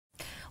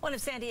One of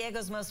San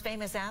Diego's most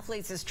famous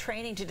athletes is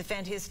training to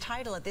defend his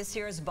title at this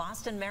year's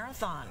Boston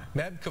Marathon.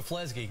 Meb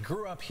Keflezighi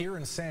grew up here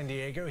in San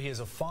Diego. He is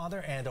a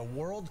father and a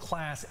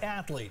world-class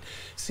athlete.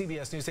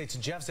 CBS News 8's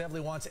Jeff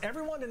Zevley wants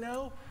everyone to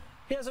know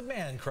he has a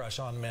man crush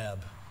on Meb.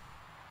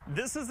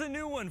 This is a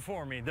new one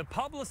for me. The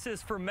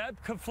publicist for Meb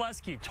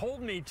Keflezighi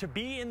told me to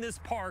be in this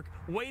park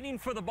waiting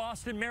for the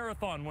Boston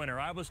Marathon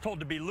winner. I was told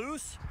to be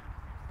loose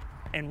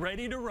and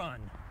ready to run.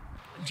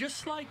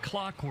 Just like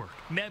clockwork,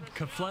 Meb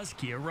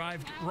Keflezighi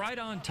arrived right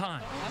on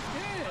time. That's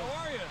good.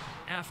 How are you?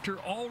 After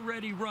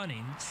already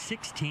running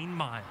 16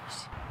 miles.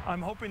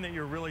 I'm hoping that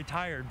you're really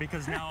tired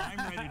because now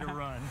I'm ready to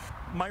run.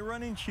 My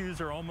running shoes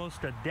are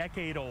almost a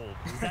decade old.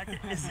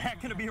 Is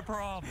that going to be a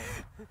problem?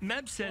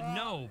 Meb said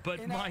no,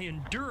 but my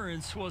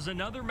endurance was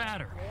another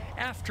matter.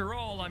 After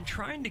all, I'm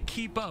trying to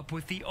keep up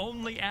with the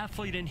only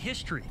athlete in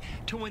history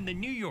to win the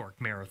New York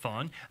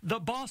Marathon, the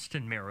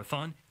Boston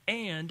Marathon,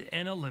 and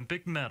an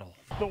Olympic medal.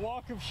 The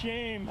walk of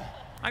shame.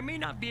 I may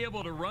not be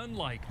able to run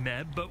like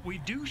Meb, but we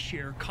do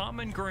share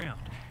common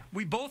ground.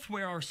 We both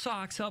wear our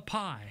socks up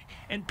high,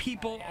 and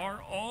people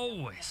are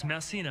always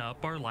messing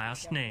up our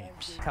last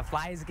names.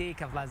 Keflezighi,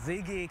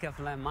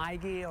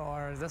 Keflezighi,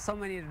 or there's so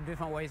many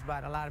different ways,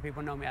 but a lot of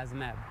people know me as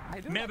Meb.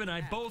 Meb and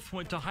I both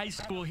went to high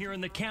school here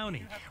in the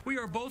county. We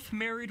are both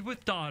married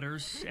with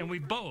daughters, and we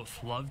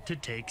both love to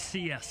take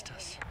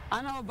siestas.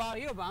 I don't know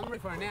about you, but I'm ready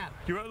for a nap.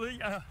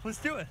 Let's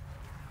do it.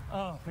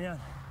 Oh, man.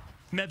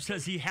 Meb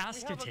says he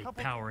has to take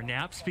power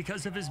naps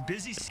because of his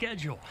busy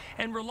schedule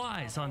and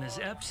relies on his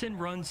Epson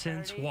Run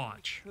Sense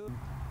watch.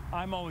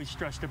 I'm always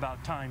stressed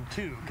about time,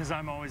 too, because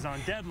I'm always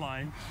on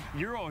deadline.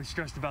 You're always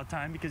stressed about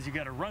time because you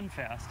got to run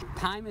fast.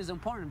 Time is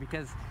important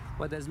because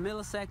whether it's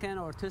millisecond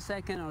or 2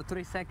 second or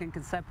 3 second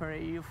can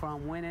separate you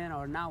from winning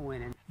or not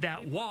winning.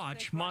 That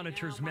watch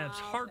monitors Meb's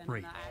heart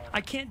rate.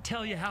 I can't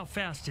tell you how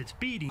fast it's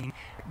beating,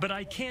 but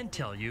I can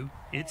tell you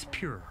it's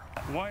pure.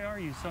 Why are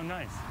you so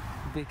nice?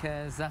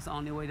 Because that's the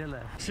only way to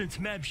live. Since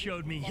Meb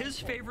showed me his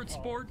favorite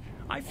sport,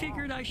 I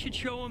figured I should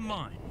show him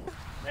mine.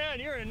 Man,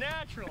 you're a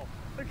natural.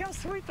 Look how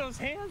sweet those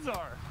hands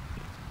are.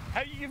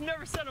 You've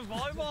never set a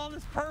volleyball?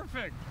 That's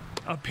perfect.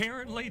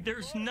 Apparently,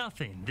 there's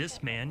nothing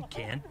this man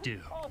can't do.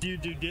 Do you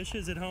do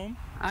dishes at home?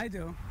 I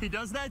do. He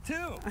does that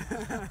too.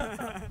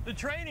 The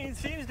training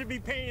seems to be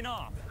paying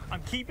off.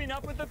 I'm keeping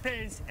up with the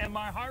pace and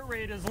my heart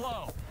rate is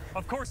low.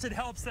 Of course, it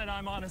helps that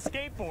I'm on a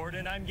skateboard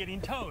and I'm getting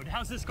towed.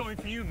 How's this going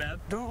for you, Meb?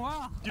 Doing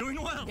well.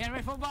 Doing well. Getting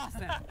ready for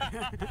Boston.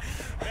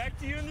 Back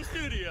to you in the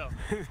studio.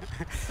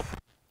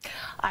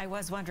 I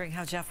was wondering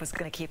how Jeff was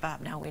going to keep up.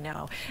 Now we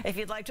know. If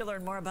you'd like to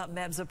learn more about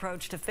Meb's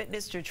approach to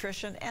fitness,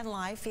 nutrition, and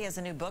life, he has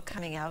a new book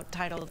coming out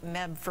titled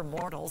Meb for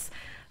Mortals.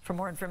 For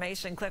more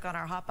information, click on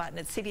our hot button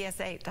at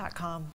cbs8.com.